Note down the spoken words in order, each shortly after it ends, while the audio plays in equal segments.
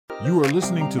You are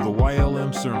listening to the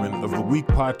YLM Sermon of the Week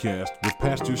podcast with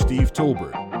Pastor Steve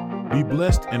Tolbert. Be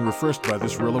blessed and refreshed by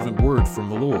this relevant word from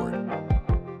the Lord.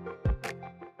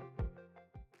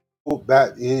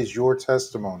 That is your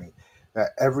testimony, that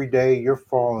every day you're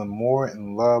falling more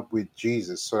in love with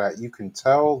Jesus so that you can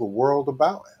tell the world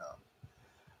about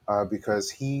him, because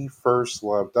he first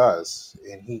loved us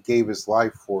and he gave his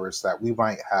life for us that we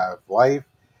might have life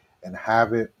and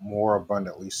have it more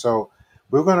abundantly. So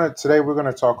today we're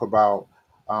gonna talk about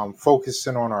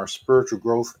focusing on our spiritual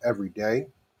growth every day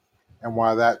and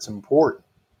why that's important,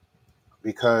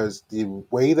 because the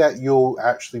way that you'll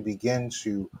actually begin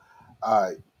to uh,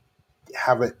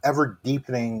 have an ever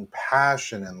deepening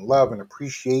passion and love and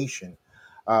appreciation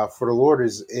for the Lord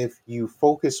is if you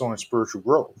focus on spiritual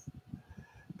growth,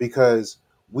 because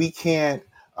we can't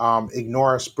ignore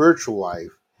our spiritual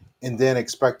life and then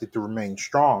expect it to remain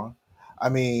strong. I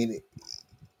mean,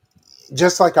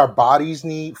 just like our bodies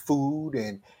need food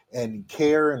and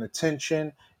care and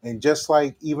attention, and just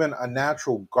like even a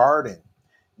natural garden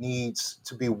needs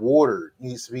to be watered,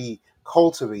 needs to be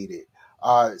cultivated,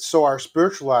 so our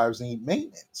spiritual lives need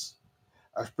maintenance.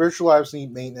 Our spiritual lives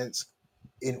need maintenance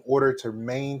in order to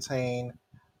maintain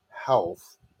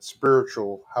health,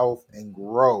 spiritual health, and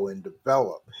grow and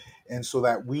develop, and so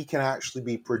that we can actually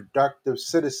be productive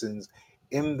citizens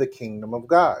in the kingdom of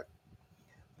God.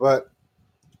 But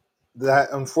that,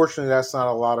 unfortunately, that's not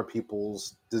a lot of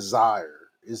people's desire,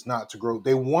 is not to grow.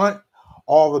 They want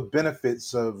all the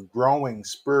benefits of growing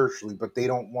spiritually, but they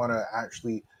don't want to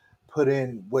actually put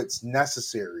in what's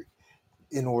necessary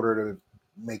in order to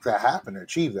make that happen, to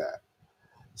achieve that.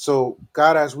 So,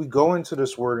 God, as we go into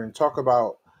this word and talk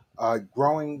about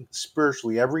growing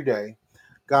spiritually every day,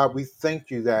 God, we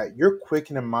thank you that you're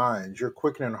quickening minds, you're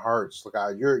quickening hearts,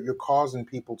 God. You're causing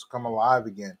people to come alive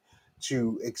again,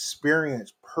 to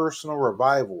experience personal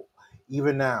revival,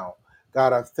 even now.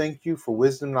 God, I thank you for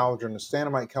wisdom, knowledge,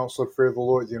 understanding, might counsel, the fear of the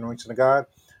Lord, the anointing of God,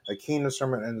 a keen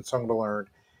discernment, and the tongue to learn.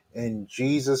 In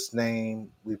Jesus'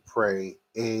 name we pray.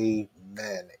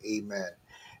 Amen. Amen.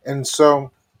 And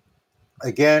so,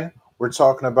 again, we're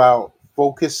talking about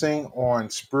focusing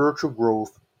on spiritual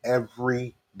growth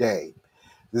every day.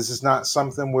 This is not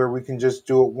something where we can just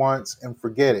do it once and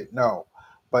forget it. No,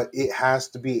 but it has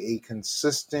to be a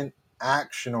consistent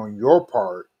action on your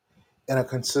part and a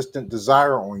consistent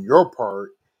desire on your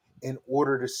part in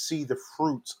order to see the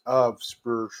fruits of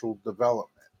spiritual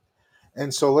development.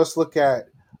 And so let's look at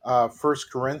 1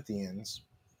 Corinthians,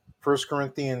 1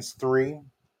 Corinthians 3,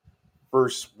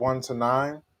 verse 1 to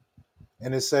 9.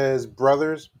 And it says,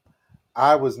 "Brothers,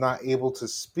 I was not able to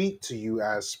speak to you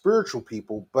as spiritual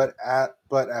people, but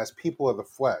as people of the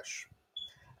flesh,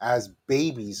 as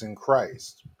babies in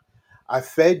Christ. I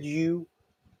fed you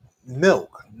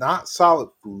milk, not solid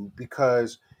food,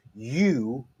 because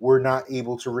you were not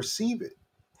able to receive it.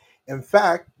 In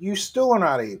fact, you still are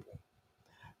not able,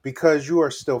 because you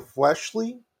are still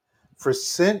fleshly. For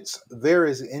since there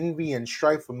is envy and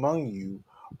strife among you,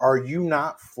 are you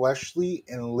not fleshly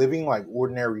and living like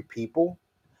ordinary people?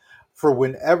 For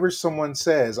whenever someone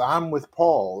says, I'm with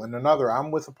Paul, and another, I'm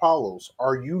with Apollos,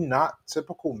 are you not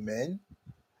typical men?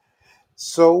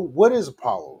 So what is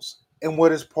Apollos and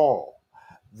what is Paul?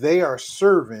 They are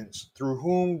servants through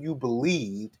whom you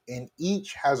believed, and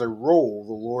each has a role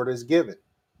the Lord has given.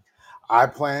 I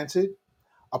planted,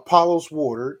 Apollos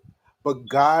watered, but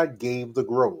God gave the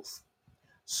growth.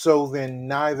 So then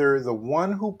neither the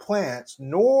one who plants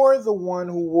nor the one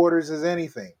who waters is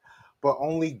anything, but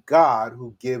only God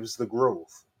who gives the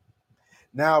growth.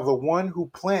 Now the one who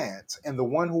plants and the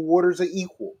one who waters are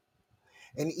equal,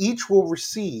 and each will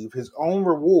receive his own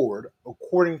reward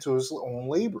according to his own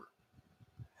labor.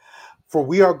 For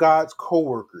we are God's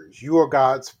co-workers. You are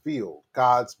God's field,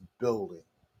 God's building."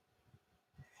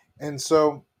 And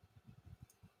so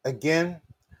again,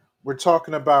 we're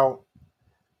talking about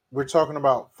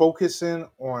focusing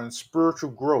on spiritual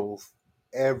growth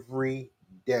every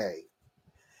day.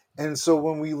 And so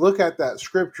when we look at that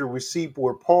scripture, we see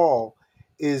where Paul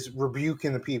is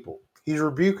rebuking the people. He's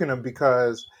rebuking them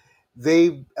because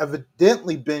they've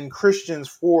evidently been Christians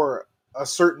for a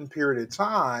certain period of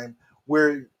time,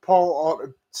 where Paul ought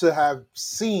to have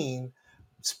seen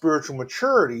spiritual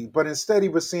maturity, but instead he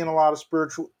was seeing a lot of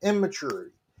spiritual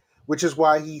immaturity, which is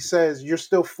why he says, you're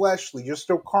still fleshly, you're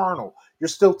still carnal, you're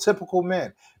still typical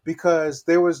men, because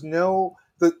there was no,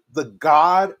 the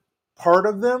God part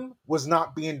of them was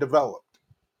not being developed.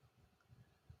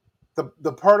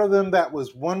 The part of them that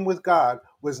was one with God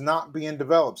was not being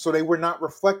developed. So they were not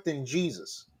reflecting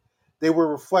Jesus. They were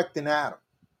reflecting Adam.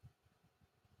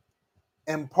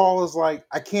 And Paul is like,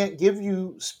 I can't give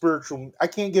you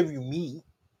meat.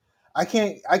 I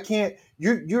can't.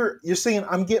 You're saying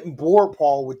I'm getting bored,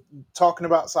 Paul, with talking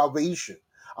about salvation.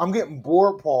 I'm getting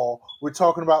bored, Paul, with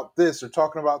talking about this or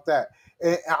talking about that.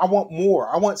 And I want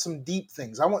more. I want some deep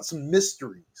things. I want some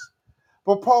mysteries.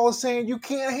 But Paul is saying you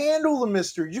can't handle the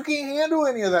mysteries. You can't handle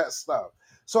any of that stuff.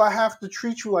 So I have to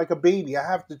treat you like a baby. I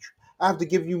have to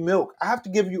give you milk. I have to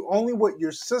give you only what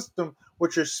your system,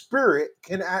 what your spirit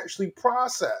can actually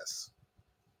process.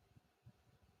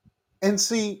 And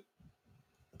see,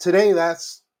 today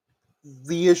that's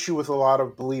the issue with a lot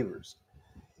of believers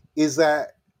is that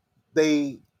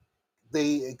they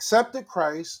they accepted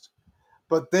Christ,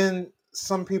 but then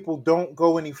some people don't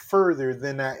go any further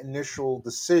than that initial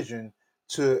decision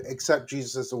to accept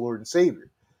Jesus as the Lord and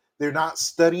Savior. They're not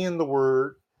studying the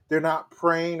Word, they're not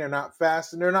praying, they're not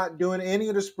fasting, they're not doing any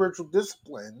of the spiritual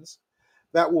disciplines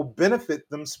that will benefit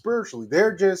them spiritually.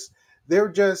 They're just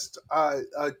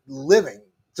living,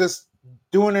 just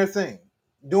doing their thing,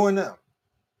 doing them,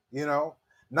 you know,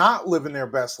 not living their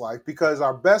best life, because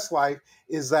our best life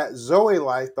is that Zoe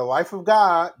life, the life of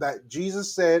God that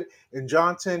Jesus said in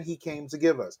John 10 he came to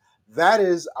give us. That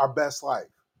is our best life,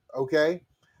 okay?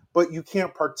 But you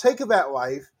can't partake of that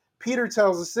life. Peter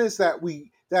tells us this, that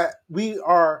we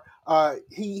are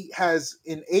he has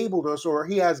enabled us, or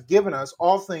he has given us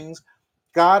all things.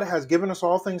 God has given us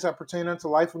all things that pertain unto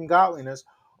life and godliness,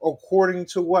 according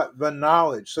to what? The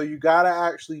knowledge. So you got to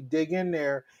actually dig in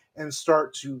there and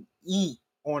start to eat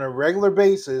on a regular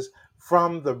basis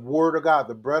from the word of God,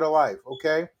 the bread of life,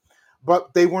 okay?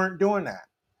 But they weren't doing that.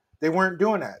 They weren't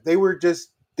doing that. They were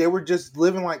just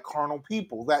living like carnal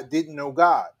people that didn't know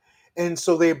God. And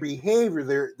so their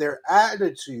behavior, their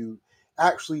attitude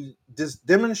actually just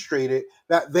demonstrated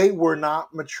that they were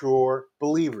not mature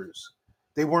believers.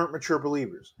 They weren't mature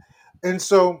believers. And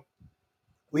so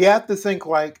we have to think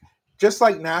like, just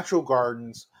like natural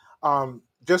gardens,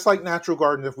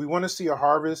 if we want to see a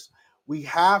harvest, we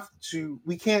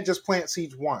can't just plant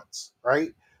seeds once,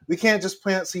 right? We can't just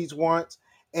plant seeds once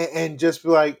and just be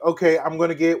like, okay, I'm going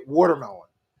to get watermelon.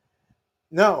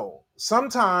 No,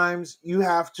 sometimes you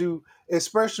have to,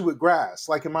 especially with grass,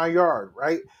 like in my yard,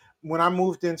 right? When I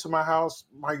moved into my house,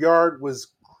 my yard was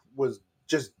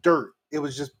just dirt. It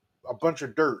was just a bunch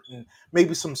of dirt and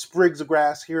maybe some sprigs of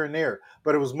grass here and there,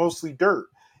 but it was mostly dirt.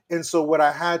 And so what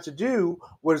I had to do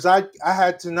was I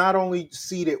had to not only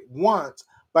seed it once,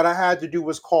 but I had to do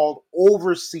what's called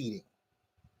overseeding.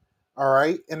 All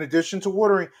right. In addition to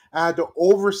watering, I had to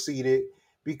overseed it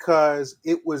because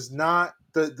it was not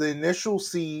the initial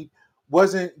seed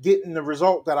wasn't getting the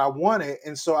result that I wanted.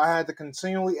 And so I had to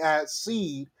continually add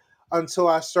seed until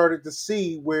I started to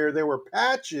see where there were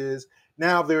patches.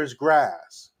 Now there's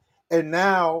grass. And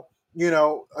now,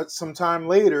 some time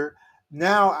later,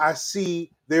 now I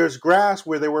see there's grass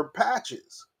where there were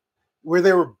patches, where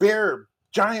there were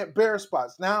giant bare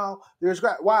spots. Now there's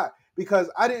grass. Why? Because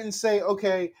I didn't say,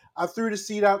 okay, I threw the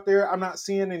seed out there, I'm not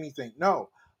seeing anything. No,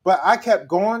 but I kept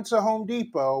going to Home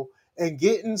Depot and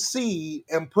getting seed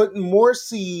and putting more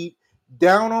seed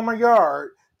down on my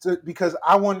yard because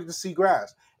I wanted to see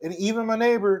grass. And even my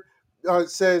neighbor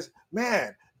says,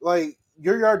 man, like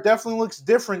your yard definitely looks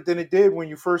different than it did when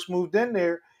you first moved in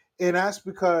there. And that's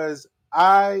because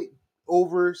I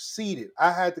overseeded.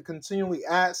 I had to continually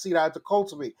add seed. I had to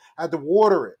cultivate. I had to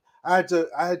water it. I had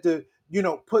to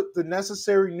put the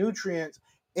necessary nutrients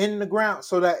in the ground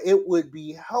so that it would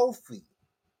be healthy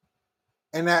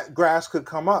and that grass could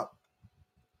come up.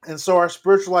 And so our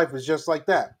spiritual life is just like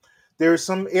that. There are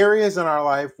some areas in our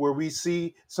life where we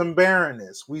see some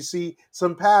barrenness. We see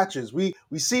some patches. We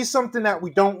see something that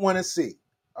we don't want to see.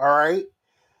 All right.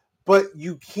 But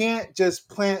you can't just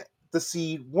plant the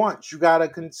seed once. You got to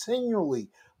continually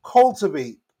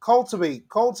cultivate.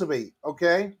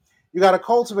 Okay. You got to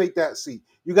cultivate that seed.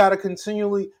 You got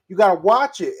to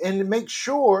watch it and make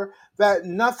sure that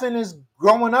nothing is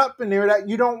growing up in there that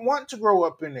you don't want to grow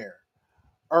up in there.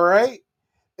 All right.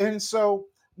 And so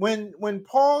when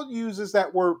Paul uses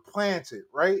that word planted,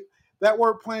 right? That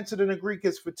word planted in the Greek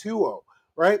is phytuo,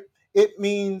 right? It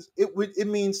means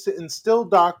to instill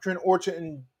doctrine or to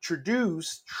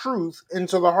introduce truth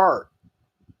into the heart.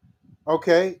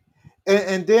 Okay,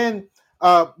 and then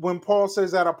when Paul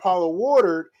says that Apollo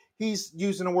watered, he's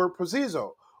using the word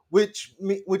posizo, which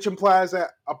implies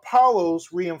that Apollos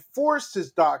reinforced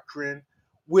his doctrine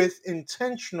with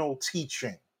intentional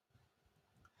teaching.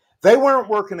 They weren't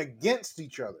working against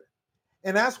each other.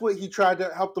 And that's what he tried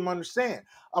to help them understand.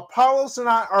 Apollos and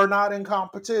I are not in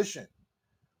competition.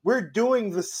 We're doing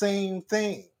the same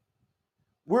thing.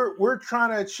 We're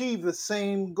trying to achieve the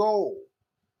same goal.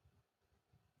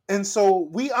 And so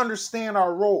we understand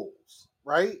our roles,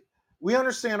 right? We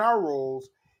understand our roles.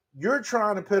 You're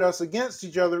trying to pit us against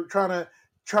each other, trying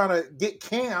to get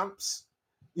camps.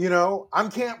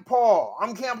 I'm Camp Paul,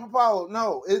 I'm Camp Apollo.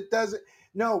 No, it doesn't.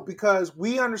 No, because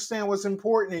we understand what's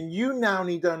important, and you now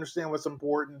need to understand what's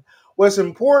important. What's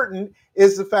important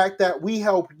is the fact that we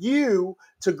help you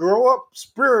to grow up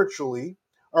spiritually.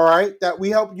 All right, that we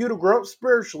help you to grow up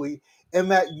spiritually,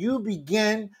 and that you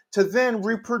begin to then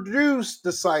reproduce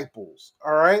disciples.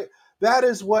 All right, that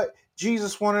is what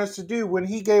Jesus wanted us to do when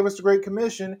he gave us the Great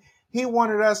Commission. He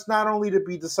wanted us not only to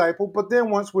be discipled, but then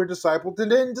once we're discipled,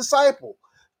 then disciple.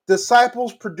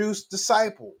 Disciples produce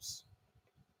disciples.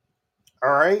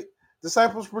 All right,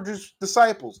 disciples produce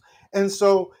disciples, and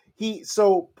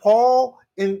Paul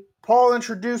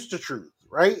introduced the truth,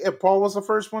 right? If Paul was the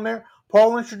first one there,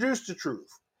 Paul introduced the truth,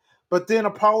 but then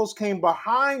Apollos came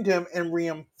behind him and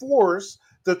reinforced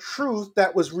the truth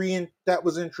that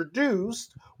was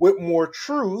introduced with more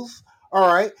truth. All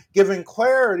right, giving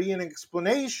clarity and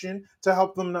explanation to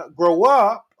help them not grow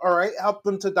up. All right, help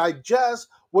them to digest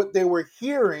what they were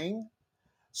hearing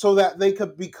so that they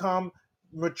could become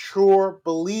mature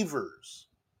believers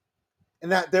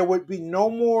and that there would be no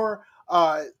more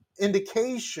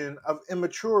indication of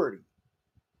immaturity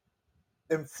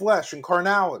and flesh and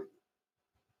carnality.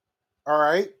 All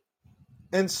right.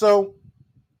 And so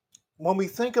when we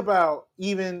think about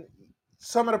even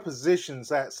some of the positions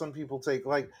that some people take,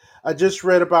 like I just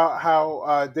read about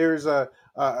how there's a,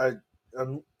 a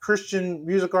Christian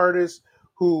music artist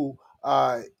who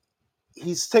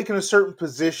he's taken a certain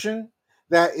position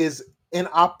that is in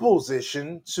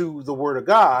opposition to the word of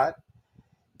God.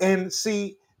 And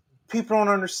see, people don't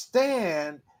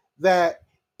understand that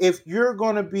if you're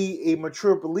going to be a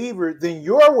mature believer, then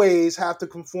your ways have to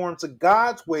conform to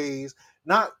God's ways,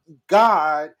 not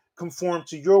God conform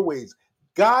to your ways.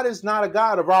 God is not a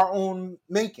God of our own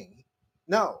making.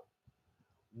 No,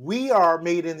 we are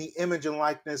made in the image and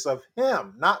likeness of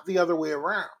him, not the other way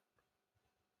around.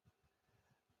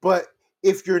 But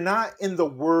if you're not in the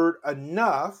word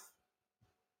enough,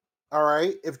 all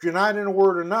right, if you're not in the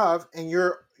word enough and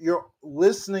you're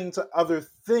listening to other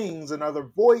things and other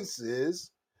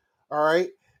voices, all right,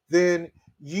 then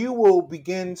you will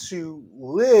begin to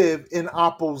live in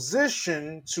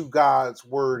opposition to God's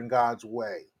word and God's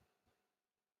way.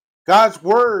 God's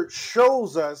word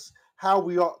shows us how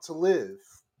we ought to live.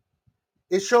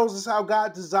 It shows us how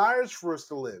God desires for us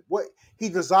to live, what he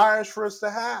desires for us to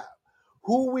have,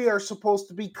 who we are supposed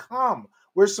to become.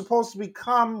 We're supposed to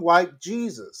become like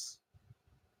Jesus,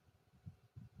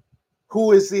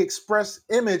 who is the express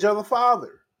image of the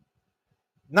Father,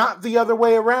 not the other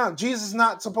way around. Jesus is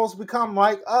not supposed to become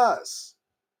like us,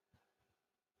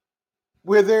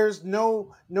 where there's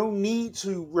no need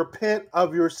to repent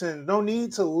of your sins, no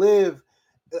need to live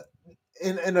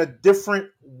in a different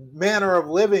manner of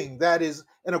living that is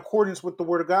in accordance with the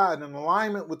Word of God and in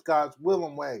alignment with God's will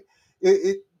and way.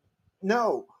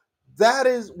 No, that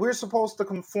is, we're supposed to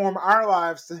conform our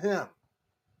lives to Him.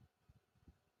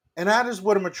 And that is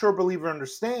what a mature believer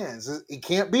understands. It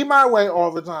can't be my way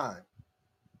all the time.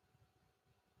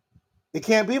 It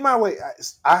can't be my way.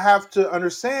 I have to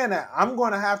understand that I'm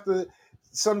going to have to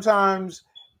sometimes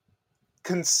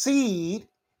concede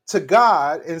to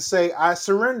God and say, I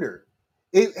surrender.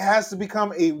 It has to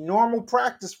become a normal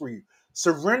practice for you.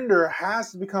 Surrender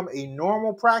has to become a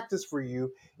normal practice for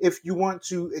you if you want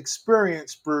to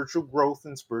experience spiritual growth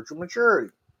and spiritual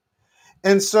maturity.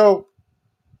 And so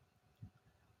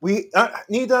we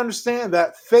need to understand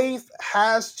that faith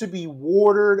has to be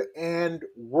watered and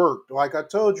worked. Like I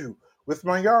told you with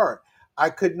my yard, I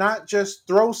could not just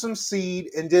throw some seed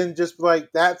and then just be like,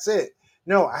 that's it.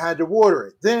 No, I had to water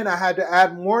it. Then I had to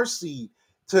add more seed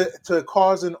to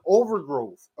cause an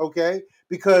overgrowth, okay?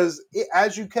 Because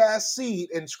as you cast seed,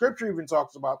 and scripture even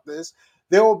talks about this,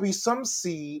 there will be some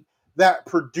seed that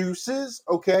produces,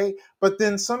 okay, but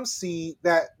then some seed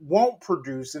that won't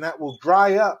produce and that will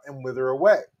dry up and wither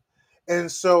away. And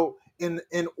so in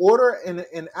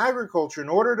agriculture, in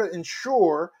order to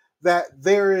ensure that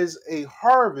there is a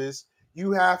harvest,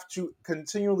 you have to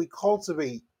continually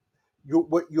cultivate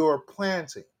what you're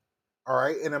planting. All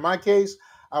right. And in my case,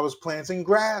 I was planting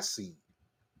grass seed.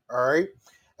 All right.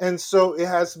 And so it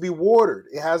has to be watered.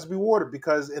 It has to be watered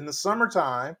because in the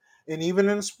summertime and even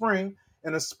in the spring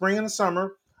and the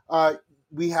summer, uh,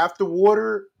 we have to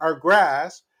water our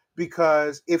grass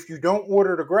because if you don't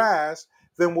water the grass,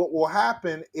 then what will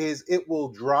happen is it will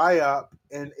dry up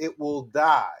and it will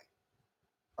die.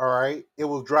 All right. It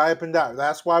will dry up and die.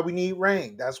 That's why we need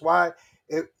rain. That's why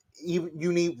it, even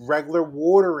you need regular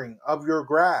watering of your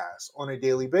grass on a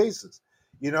daily basis.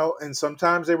 And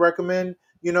sometimes they recommend,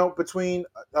 between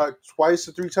twice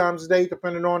to three times a day,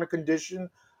 depending on the condition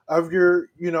of your,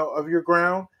 of your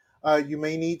ground. You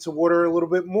may need to water a little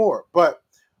bit more, but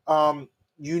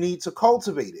you need to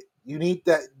cultivate it. You need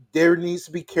that. There needs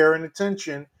to be care and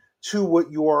attention to what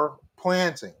you are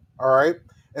planting. All right.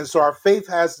 And so our faith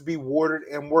has to be watered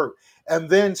and worked. And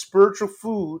then spiritual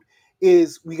food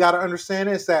is, we got to understand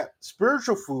this, that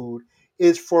spiritual food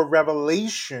is for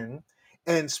revelation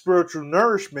and spiritual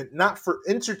nourishment, not for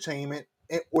entertainment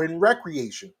or in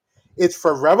recreation. It's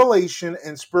for revelation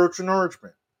and spiritual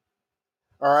nourishment.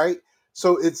 All right.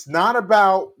 So it's not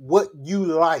about what you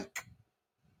like.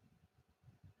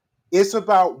 It's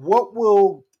about what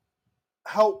will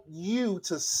help you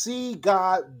to see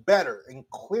God better and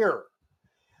clearer.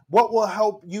 What will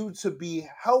help you to be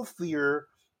healthier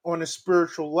on a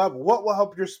spiritual level? What will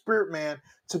help your spirit man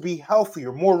to be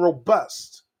healthier, more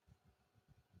robust?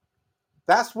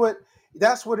 That's what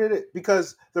it is.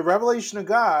 Because the revelation of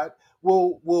God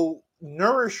will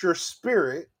nourish your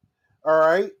spirit. All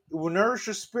right, it will nourish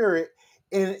your spirit,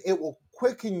 and it will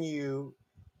quicken you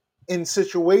in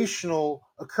situational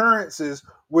occurrences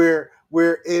where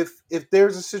if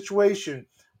there's a situation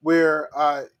where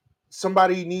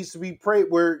somebody needs to be prayed,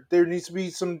 where there needs to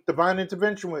be some divine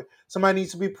intervention, with somebody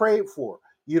needs to be prayed for,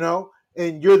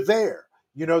 and you're there,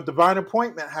 divine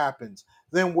appointment happens.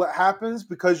 Then what happens,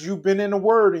 because you've been in the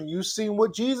word and you've seen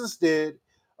what Jesus did,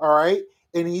 all right,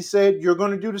 and he said you're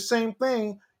going to do the same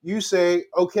thing. You say,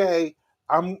 okay,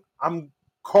 I'm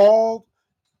called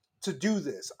to do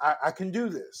this. I can do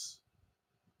this.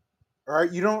 All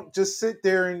right. You don't just sit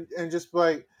there and just be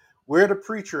like, where the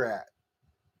preacher at?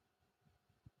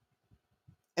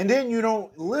 And then you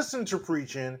don't listen to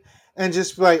preaching and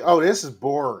just be like, oh, this is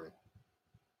boring.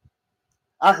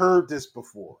 I heard this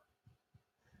before.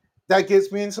 That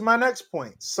gets me into my next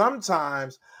point.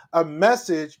 Sometimes a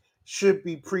message should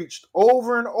be preached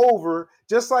over and over,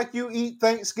 just like you eat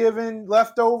Thanksgiving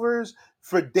leftovers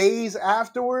for days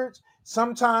afterwards.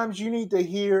 Sometimes you need to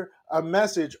hear a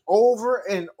message over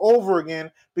and over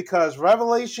again, because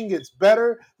revelation gets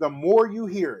better the more you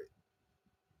hear it.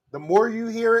 The more you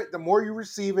hear it, the more you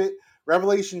receive it,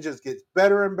 revelation just gets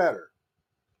better and better.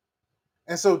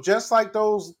 And so, just like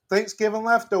those Thanksgiving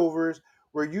leftovers,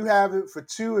 where you have it for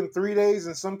 2 and 3 days,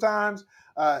 and sometimes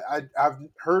I've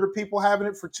heard of people having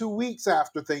it for 2 weeks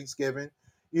after Thanksgiving.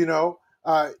 You know,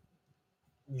 uh,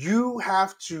 you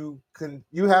have to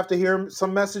hear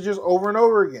some messages over and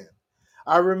over again.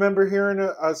 I remember hearing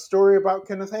a story about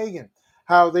Kenneth Hagin,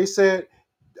 how they said,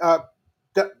 uh,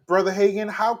 Brother Hagin,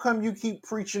 how come you keep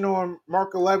preaching on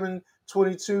Mark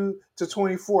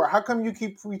 11:22-24? How come you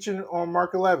keep preaching on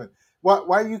Mark 11?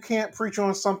 Why you can't preach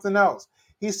on something else?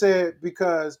 He said,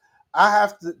 because I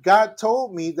have to, God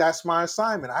told me that's my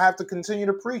assignment. I have to continue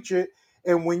to preach it.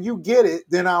 And when you get it,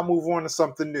 then I'll move on to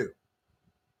something new.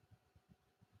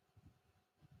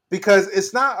 Because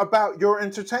it's not about your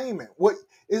entertainment.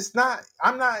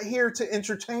 I'm not here to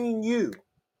entertain you.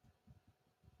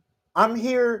 I'm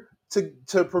here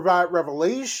to provide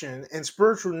revelation and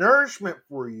spiritual nourishment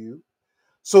for you,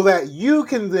 so that you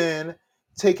can then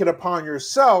take it upon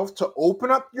yourself to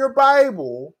open up your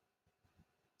Bible,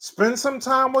 spend some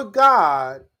time with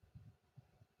God,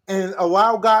 and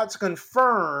allow God to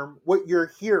confirm what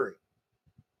you're hearing.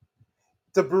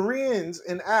 The Bereans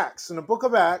in Acts, in the book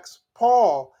of Acts,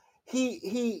 Paul,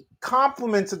 he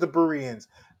complimented the Bereans,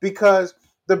 because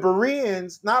the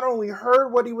Bereans not only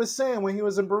heard what he was saying when he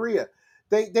was in Berea,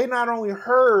 they not only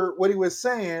heard what he was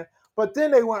saying, but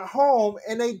then they went home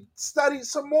and they studied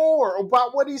some more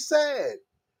about what he said,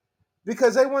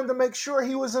 because they wanted to make sure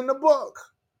he was in the book.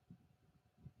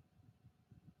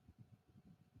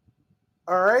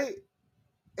 All right?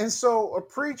 And so a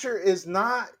preacher is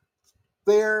not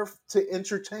there to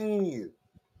entertain you.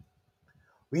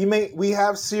 We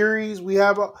have series,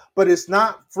 but it's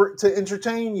not for to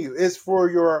entertain you. It's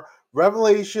for your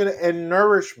revelation and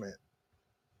nourishment.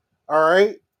 All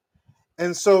right?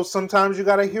 And so sometimes you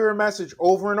got to hear a message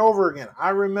over and over again. I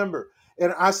remember,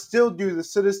 and I still do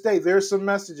this to this day. There's some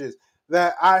messages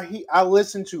that I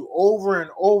listen to over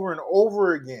and over and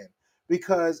over again,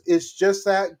 because it's just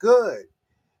that good.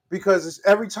 Because it's,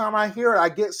 every time I hear it, I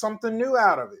get something new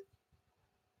out of it.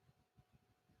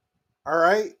 All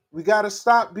right, we got to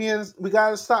stop being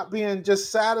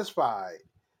just satisfied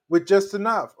with just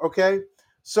enough. Okay,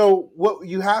 so what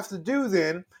you have to do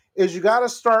then is you got to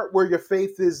start where your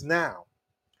faith is now.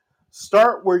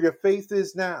 Start where your faith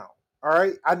is now. All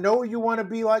right, I know you want to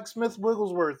be like Smith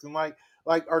Wigglesworth and like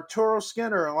Arturo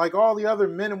Skinner and like all the other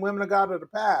men and women of God of the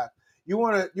past. You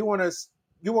want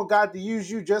God to use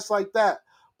you just like that,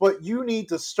 but you need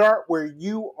to start where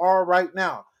you are right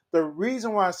now. The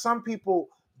reason why some people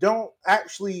don't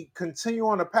actually continue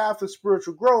on a path of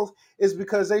spiritual growth is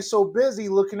because they so busy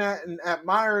looking at and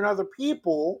admiring other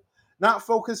people, not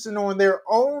focusing on their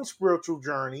own spiritual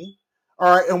journey,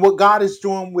 all right, and what God is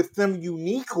doing with them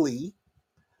uniquely,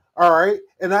 all right.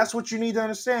 And that's what you need to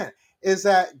understand is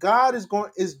that God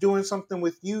is doing something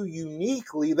with you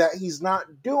uniquely that he's not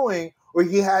doing or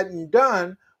he hadn't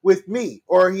done with me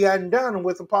or he hadn't done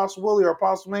with Apostle Willie or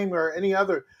Apostle Mamie or any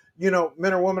other,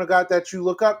 men or woman of God that you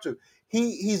look up to.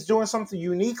 He's doing something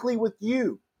uniquely with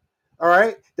you. All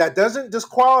right. That doesn't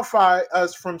disqualify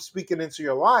us from speaking into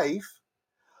your life.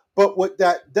 But what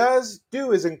that does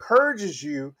do is encourages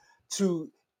you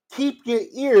to keep your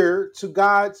ear to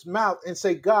God's mouth and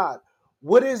say, God,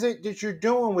 what is it that you're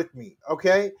doing with me?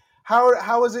 Okay.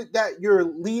 How is it that you're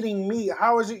leading me?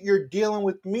 How is it you're dealing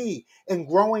with me and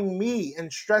growing me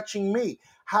and stretching me?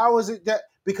 How is it that,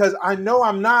 because I know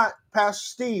I'm not Pastor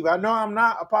Steve. I know I'm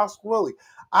not Apostle Willie.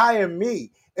 I am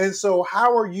me. And so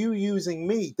how are you using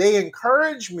me? They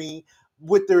encourage me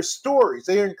with their stories.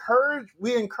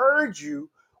 We encourage you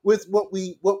with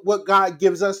what God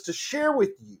gives us to share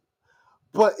with you.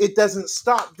 But it doesn't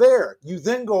stop there. You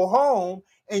then go home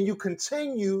and you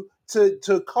continue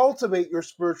to cultivate your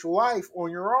spiritual life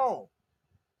on your own.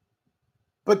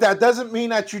 But that doesn't mean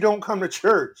that you don't come to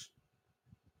church.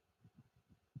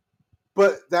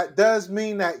 But that does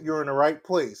mean that you're in the right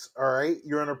place. All right.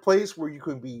 You're in a place where you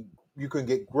can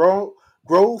get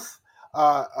growth,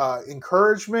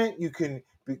 encouragement. You can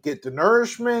get the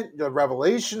nourishment, the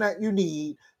revelation that you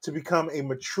need to become a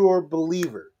mature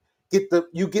believer.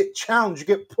 You get challenged, you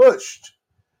get pushed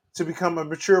to become a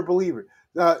mature believer.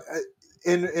 Uh,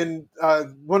 in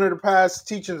one of the past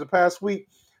teachings, the past week,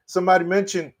 somebody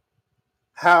mentioned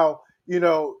how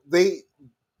they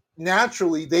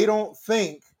naturally they don't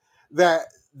think that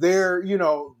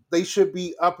they should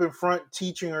be up in front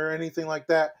teaching or anything like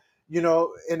that,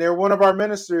 and they're one of our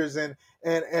ministers, and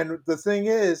the thing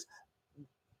is,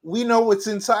 we know what's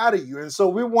inside of you, and so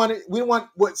we want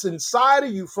what's inside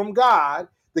of you from God,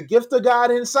 the gift of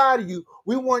God inside of you.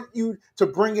 We want you to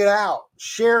bring it out,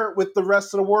 share it with the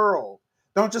rest of the world.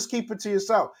 Don't just keep it to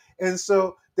yourself. And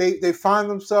so they find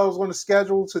themselves on a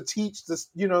schedule to teach this,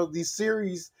 these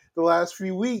series the last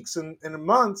few weeks and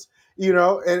months,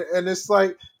 and it's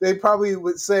like they probably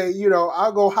would say,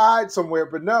 I'll go hide somewhere.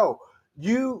 But no,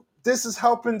 this is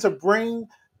helping to bring,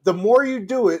 the more you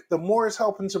do it, the more it's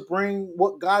helping to bring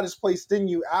what God has placed in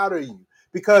you out of you,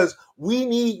 because we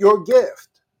need your gift.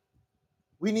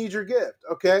 We need your gift.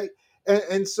 Okay.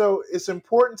 And so it's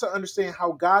important to understand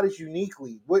how God is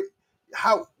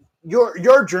how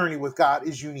your journey with God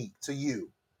is unique to you.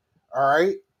 All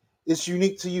right. It's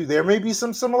unique to you. There may be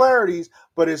some similarities,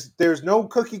 but there's no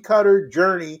cookie cutter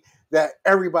journey that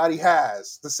everybody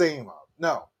has the same of.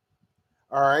 No.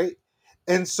 All right.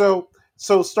 And so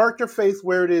start your faith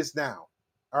where it is now.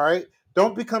 All right.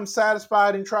 Don't become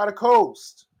satisfied and try to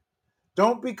coast.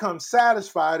 Don't become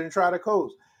satisfied and try to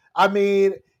coast. I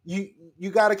mean, you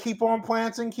got to keep on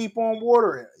planting, keep on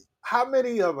watering. How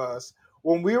many of us,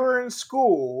 when we were in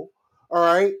school, all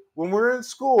right, when we were in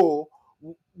school,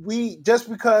 we just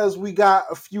because we got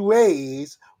a few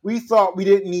A's, we thought we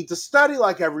didn't need to study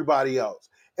like everybody else.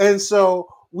 And so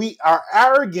our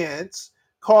arrogance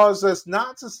caused us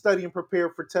not to study and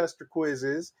prepare for tests or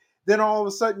quizzes. Then all of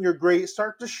a sudden your grades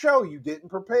start to show you didn't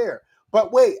prepare.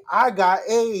 But wait, I got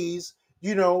A's,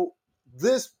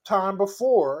 this time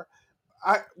before.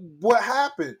 What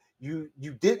happened? You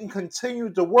didn't continue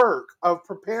the work of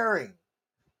preparing.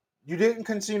 You didn't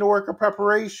continue the work of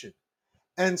preparation.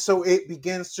 And so it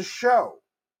begins to show.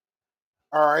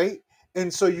 All right.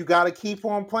 And so you got to keep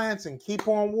on planting, keep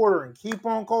on watering, keep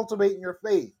on cultivating your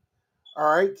faith.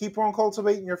 All right. Keep on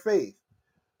cultivating your faith.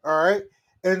 All right.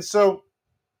 And so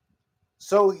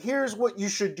here's what you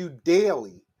should do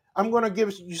daily. I'm going to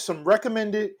give you some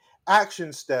recommended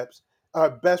action steps,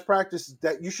 best practices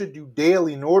that you should do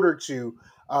daily in order to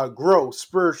grow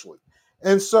spiritually.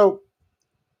 And so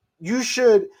you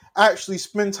should actually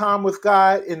spend time with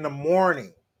God in the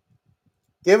morning.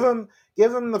 Give him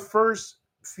the first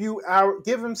few hours.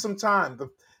 Give him some time.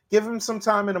 Give him some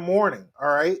time in the morning. All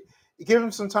right. Give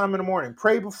him some time in the morning.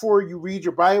 Pray before you read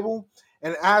your Bible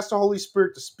and ask the Holy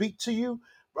Spirit to speak to you.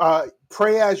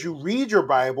 Pray as you read your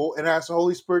Bible and ask the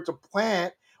Holy Spirit to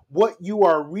plant what you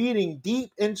are reading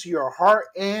deep into your heart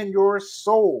and your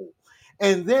soul.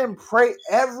 And then pray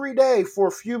every day for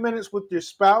a few minutes with your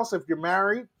spouse if you're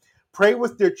married. Pray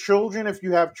with your children if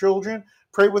you have children.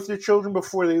 Pray with your children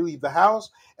before they leave the house.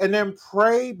 And then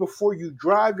pray before you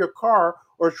drive your car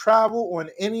or travel on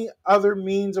any other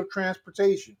means of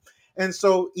transportation. And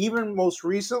so even most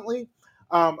recently,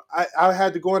 I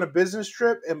had to go on a business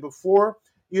trip, and before,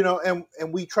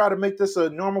 and we try to make this a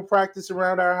normal practice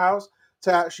around our house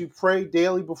to actually pray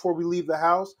daily before we leave the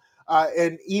house.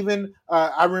 And even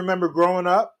I remember growing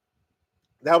up,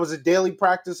 that was a daily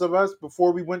practice of us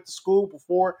before we went to school,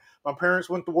 before my parents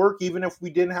went to work. Even if we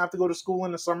didn't have to go to school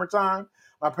in the summertime,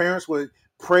 my parents would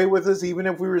pray with us. Even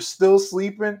if we were still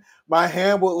sleeping, my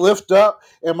hand would lift up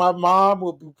and my mom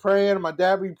would be praying and my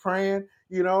dad would be praying,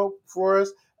 for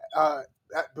us uh,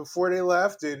 before they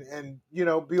left and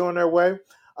be on their way.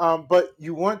 But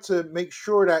you want to make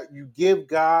sure that you give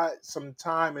God some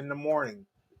time in the morning.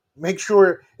 Make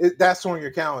sure that's on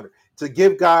your calendar to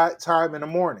give God time in the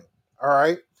morning. All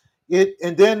right.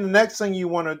 And then the next thing you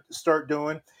want to start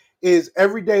doing is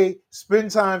every day spend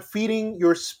time feeding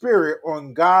your spirit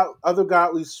on God, other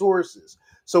godly sources.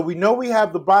 So we know we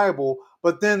have the Bible,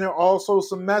 but then there are also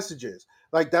some messages.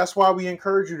 Like that's why we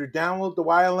encourage you to download the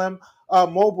YLM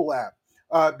mobile app,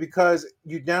 because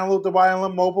you download the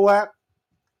YLM mobile app,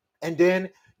 and then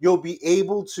you'll be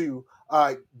able to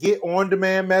get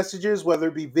on-demand messages, whether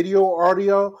it be video or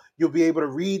audio. You'll be able to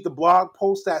read the blog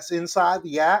post that's inside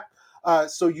the app.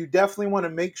 So you definitely want to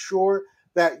make sure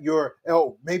that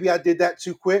maybe I did that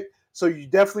too quick. So you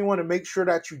definitely want to make sure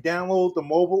that you download the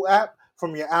mobile app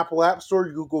from your Apple App Store,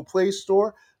 your Google Play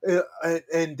Store.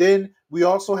 And then we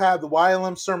also have the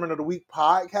YLM Sermon of the Week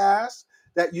podcast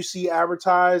that you see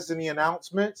advertised in the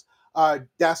announcements.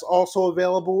 That's also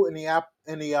available in the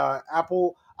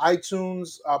Apple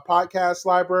iTunes podcast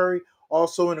library,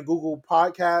 also in the Google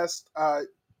podcast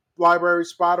library,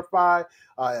 Spotify,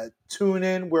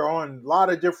 TuneIn. We're on a lot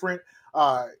of different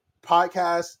uh,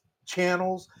 podcast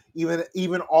channels,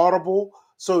 even Audible.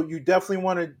 So you definitely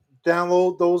want to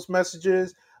download those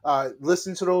messages,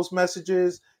 listen to those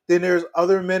messages. Then there's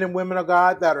other men and women of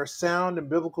God that are sound and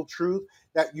biblical truth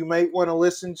that you might want to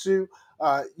listen to.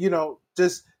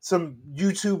 Just some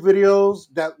YouTube videos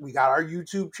that we got our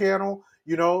YouTube channel.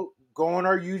 Go on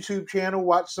our YouTube channel,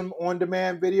 watch some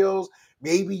on-demand videos.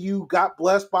 Maybe you got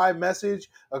blessed by a message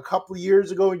a couple of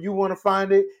years ago and you want to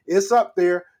find it. It's up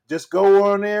there. Just go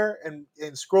on there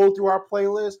and scroll through our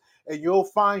playlist and you'll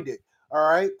find it. All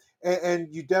right.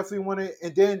 And you definitely want to.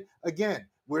 And then again,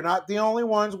 we're not the only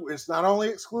ones. It's not only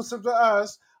exclusive to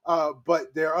us,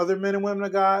 but there are other men and women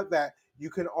of God that you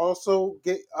can also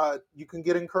get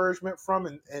encouragement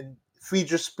from and feed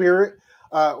your spirit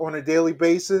on a daily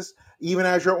basis, even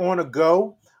as you're on a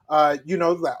go.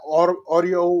 The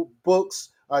audio books.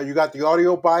 You got the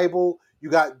audio Bible. You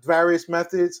got various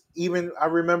methods. Even I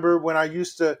remember when I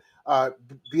used to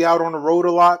be out on the road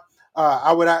a lot.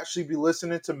 I would actually be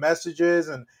listening to messages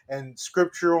and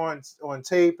scripture on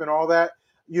tape and all that.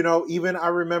 Even I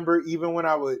remember even when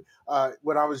I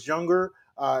was younger,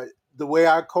 the way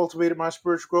I cultivated my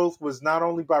spiritual growth was not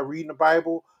only by reading the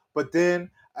Bible, but then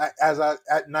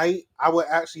at night I would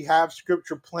actually have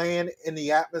scripture playing in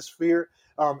the atmosphere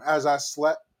as I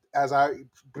slept, as I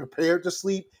prepared to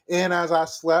sleep, and as I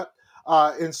slept.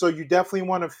 And so you definitely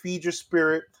want to feed your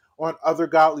spirit on other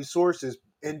godly sources,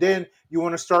 and then you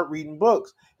want to start reading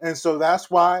books. And so that's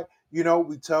why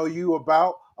we tell you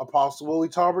about Apostle Willie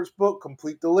Talbert's book,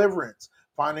 Complete Deliverance,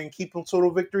 Finding and Keeping Total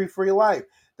Victory for Your Life.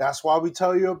 That's why we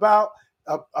tell you about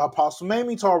Apostle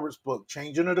Mamie Talbert's book,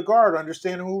 Changing of the Guard,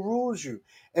 Understanding Who Rules You.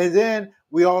 And then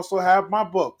we also have my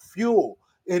book, Fuel,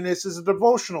 and this is a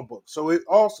devotional book. So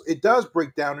it does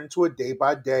break down into a day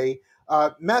by day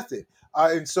method.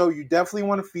 And so you definitely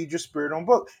want to feed your spirit on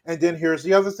book. And then here's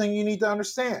the other thing you need to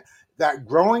understand: that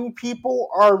growing people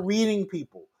are reading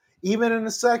people. Even in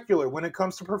the secular, when it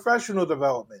comes to professional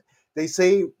development, they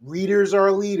say readers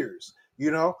are leaders.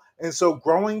 And so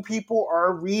growing people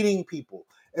are reading people.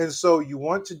 And so you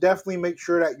want to definitely make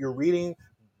sure that you're reading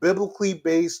biblically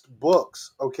based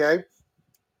books, okay?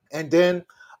 And then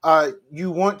you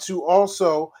want to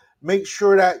also make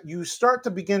sure that you start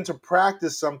to begin to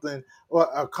practice something, or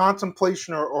a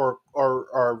contemplation or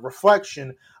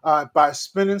reflection, by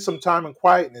spending some time in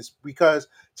quietness, because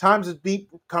times of deep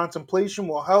contemplation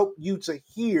will help you to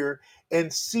hear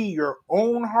and see your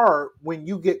own heart when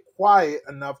you get quiet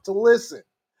enough to listen.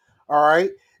 All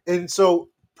right. And so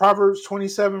Proverbs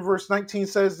 27, verse 19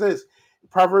 says this.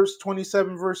 Proverbs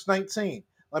 27, verse 19.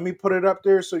 Let me put it up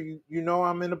there so you know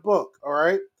I'm in the book. All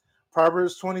right.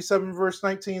 Proverbs 27, verse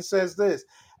 19 says this: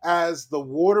 as the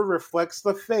water reflects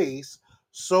the face,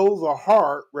 so the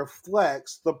heart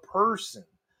reflects the person.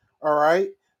 All right.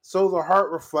 So the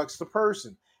heart reflects the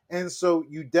person. And so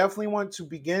you definitely want to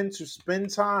begin to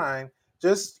spend time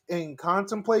just in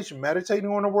contemplation, meditating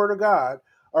on the word of God.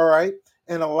 All right,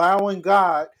 and allowing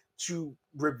God to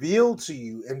reveal to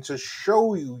you and to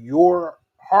show you your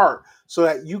heart so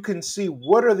that you can see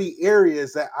what are the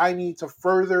areas that I need to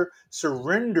further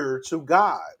surrender to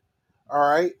God. All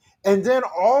right. And then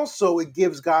also it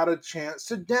gives God a chance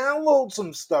to download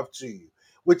some stuff to you,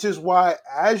 which is why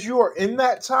as you are in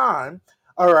that time,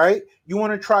 all right, you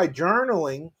want to try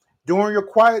journaling during your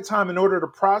quiet time in order to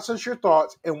process your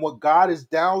thoughts and what God is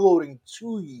downloading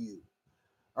to you.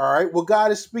 All right, what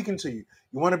God is speaking to you.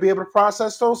 You want to be able to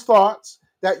process those thoughts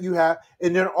that you have,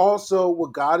 and then also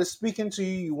what God is speaking to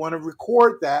you. You want to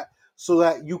record that so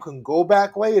that you can go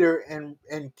back later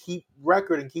and keep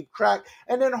record and keep track,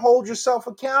 and then hold yourself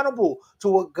accountable to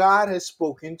what God has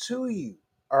spoken to you.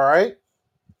 All right,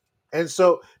 and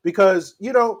so because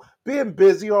being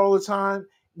busy all the time,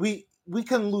 we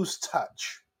can lose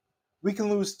touch. We can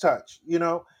lose touch,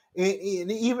 and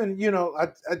even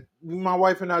my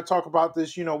wife and I talk about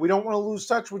this. We don't want to lose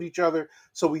touch with each other,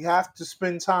 so we have to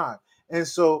spend time. And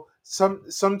so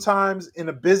sometimes in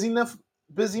the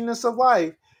busyness of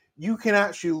life, you can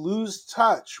actually lose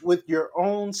touch with your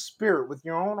own spirit, with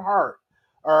your own heart.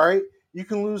 All right, you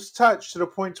can lose touch to the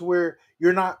point to where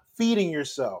you're not feeding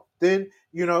yourself. Then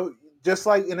just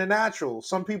like in a natural,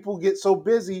 some people get so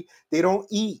busy they don't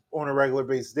eat on a regular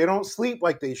basis. They don't sleep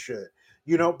like they should,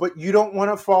 but you don't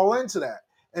want to fall into that.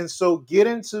 And so get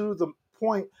into the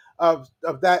point of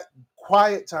that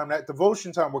quiet time, that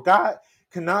devotion time where God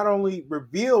can not only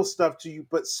reveal stuff to you,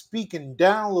 but speak and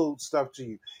download stuff to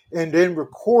you and then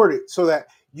record it so that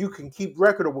you can keep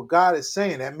record of what God is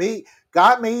saying.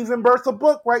 God may even birth a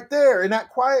book right there in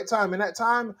that quiet time, in that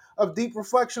time of deep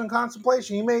reflection and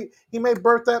contemplation. He may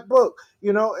birth that book,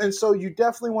 and so you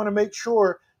definitely want to make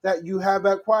sure that you have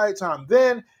that quiet time.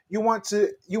 Then you want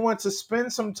to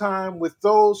spend some time with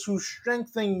those who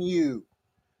strengthen you.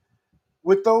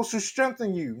 With those who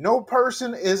strengthen you. No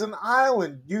person is an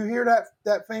island. You hear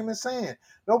that famous saying.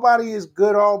 Nobody is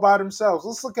good all by themselves.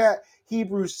 Let's look at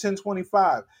Hebrews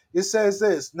 10:25. It says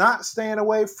this, not staying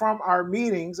away from our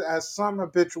meetings as some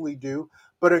habitually do,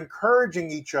 but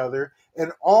encouraging each other,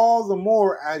 and all the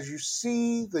more as you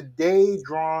see the day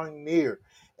drawing near.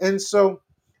 And so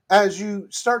as you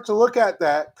start to look at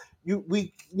that,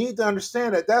 we need to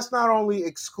understand that that's not only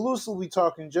exclusively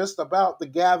talking just about the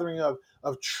gathering of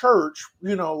church,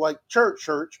 like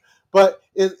church, but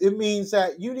it means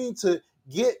that you need to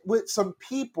get with some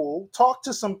people, talk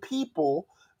to some people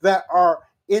that are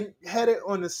headed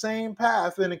on the same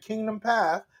path, in a kingdom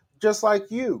path, just like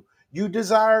you. You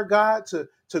desire God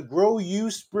to grow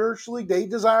you spiritually. They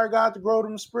desire God to grow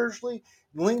them spiritually.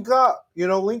 Link up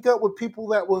with people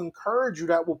that will encourage you,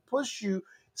 that will push you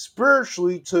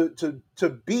spiritually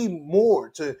to be more,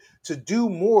 to do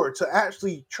more, to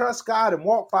actually trust God and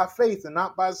walk by faith and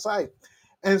not by sight.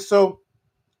 And so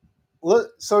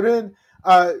then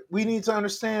we need to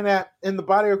understand that in the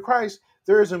body of Christ,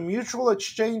 there is a mutual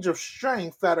exchange of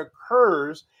strength that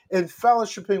occurs in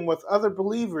fellowshipping with other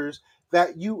believers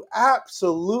that you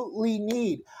absolutely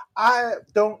need. I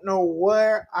don't know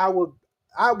where I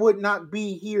would not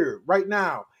be here right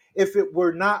now if it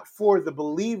were not for the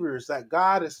believers that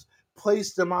God has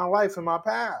placed in my life, in my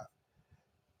path.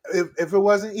 If it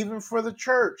wasn't even for the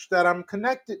church that I'm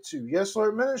connected to, Yes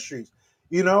Lord Ministries,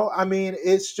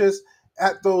 it's just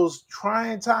at those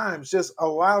trying times, just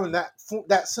allowing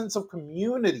that sense of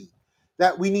community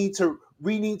that we need to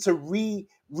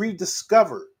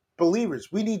rediscover.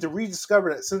 Believers, we need to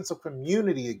rediscover that sense of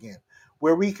community again,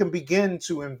 where we can begin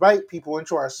to invite people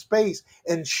into our space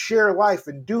and share life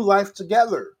and do life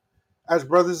together as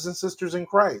brothers and sisters in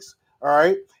Christ. All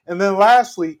right. And then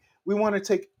lastly, we want to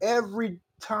take every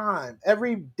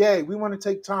day, we want to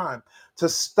take time to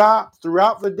stop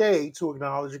throughout the day to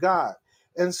acknowledge God.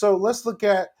 And so let's look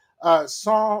at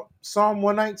Psalm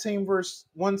 119, verse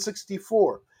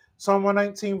 164. Psalm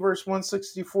 119, verse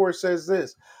 164 says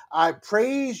this, I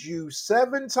praise you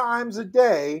 7 times a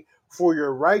day for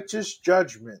your righteous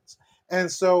judgments.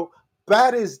 And so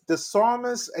that is the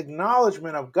psalmist's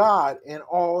acknowledgement of God in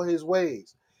all his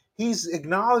ways. He's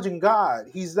acknowledging God.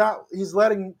 He said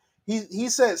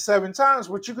 7 times,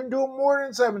 but you can do it more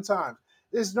than 7 times.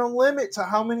 There's no limit to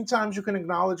how many times you can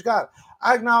acknowledge God.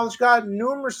 I acknowledge God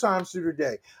numerous times through the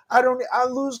day. I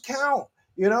lose count,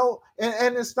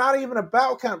 and it's not even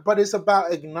about count, but it's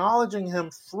about acknowledging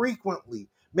him frequently,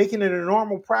 making it a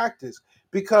normal practice.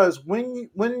 Because when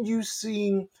you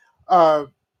see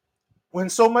when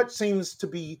so much seems to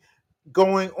be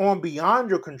going on beyond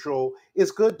your control,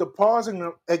 it's good to pause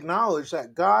and acknowledge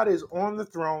that God is on the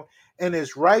throne and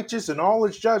is righteous in all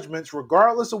his judgments,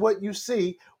 regardless of what you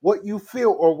see, what you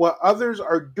feel, or what others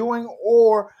are doing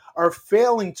or are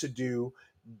failing to do.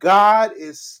 God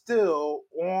is still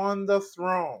on the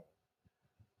throne.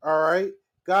 All right.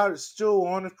 God is still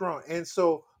on the throne. And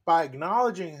so by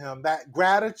acknowledging him, that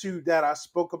gratitude that I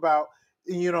spoke about,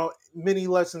 many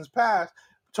lessons past,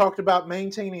 talked about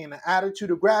maintaining an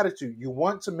attitude of gratitude. You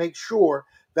want to make sure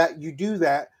that you do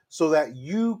that so that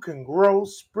you can grow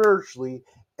spiritually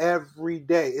every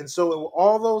day. And so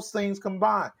all those things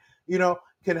combined,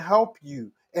 can help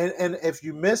you. And if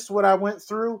you missed what I went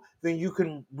through, then you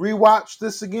can rewatch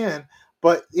this again.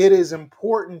 But it is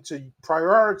important to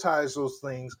prioritize those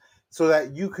things so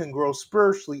that you can grow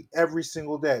spiritually every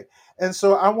single day. And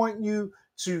so I want you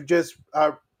to just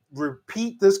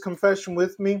repeat this confession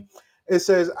with me. It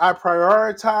says, I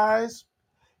prioritize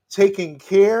taking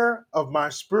care of my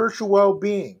spiritual well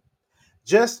being,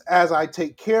 just as I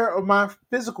take care of my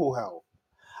physical health.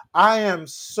 I am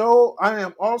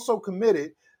also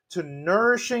committed to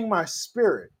nourishing my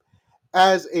spirit.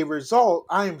 As a result,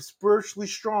 I am spiritually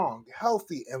strong,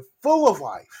 healthy, and full of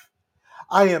life.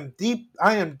 I am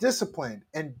disciplined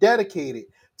and dedicated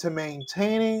to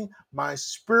maintaining my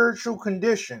spiritual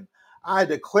condition. I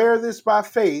declare this by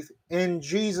faith in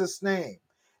Jesus' name.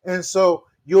 And so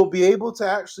you'll be able to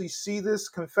actually see this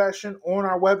confession on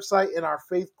our website in our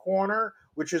Faith Corner,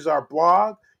 which is our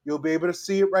blog. You'll be able to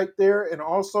see it right there, and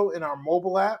also in our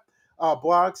mobile app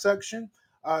blog section.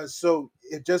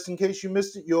 Just in case you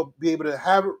missed it, you'll be able to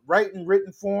have it right in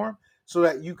written form so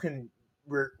that you can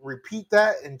repeat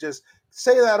that and just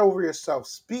say that over yourself.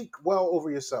 Speak well over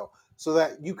yourself so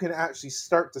that you can actually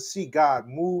start to see God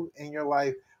move in your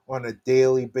life on a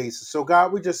daily basis. So,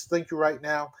 God, we just thank you right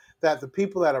now that the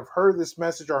people that have heard this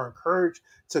message are encouraged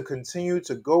to continue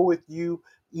to go with you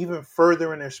even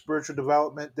further in their spiritual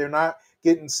development. They're not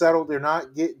getting settled. They're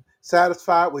not getting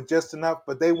satisfied with just enough,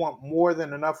 but they want more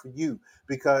than enough of you,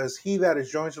 because he that is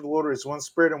joined to the Lord is one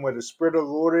spirit, and where the spirit of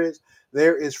the Lord is,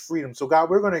 there is freedom. So, God,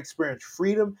 we're going to experience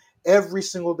freedom every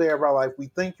single day of our life. We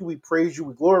thank you, we praise you,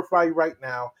 we glorify you right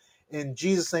now. In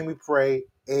Jesus' name we pray,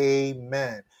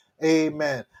 amen.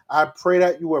 Amen. I pray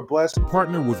that you are blessed.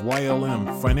 Partner with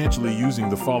YLM financially using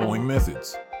the following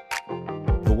methods.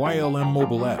 The YLM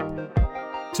mobile app.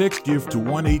 Text give to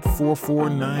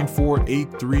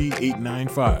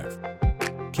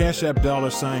 1-844-948-3895. Cash App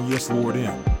 $sign Yes Lord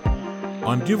M.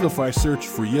 On Givelify, search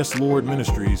for Yes Lord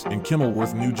Ministries in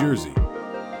Kenilworth, New Jersey.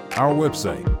 Our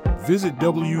website. Visit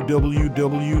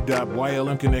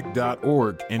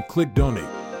www.ylmconnect.org and click Donate.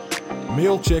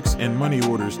 Mail checks and money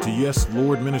orders to Yes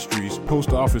Lord Ministries, Post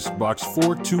Office Box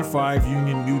 425,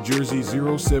 Union, New Jersey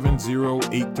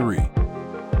 07083.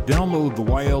 Download the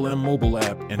YLM mobile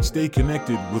app and stay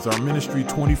connected with our ministry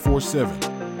 24/7.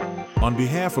 On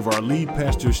behalf of our lead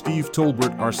pastor Steve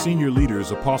Tolbert, our senior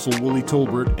leaders Apostle Willie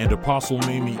Tolbert and Apostle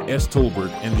Mamie S.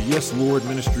 Tolbert, and the Yes Lord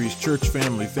Ministries church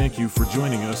family, thank you for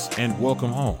joining us and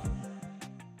welcome home.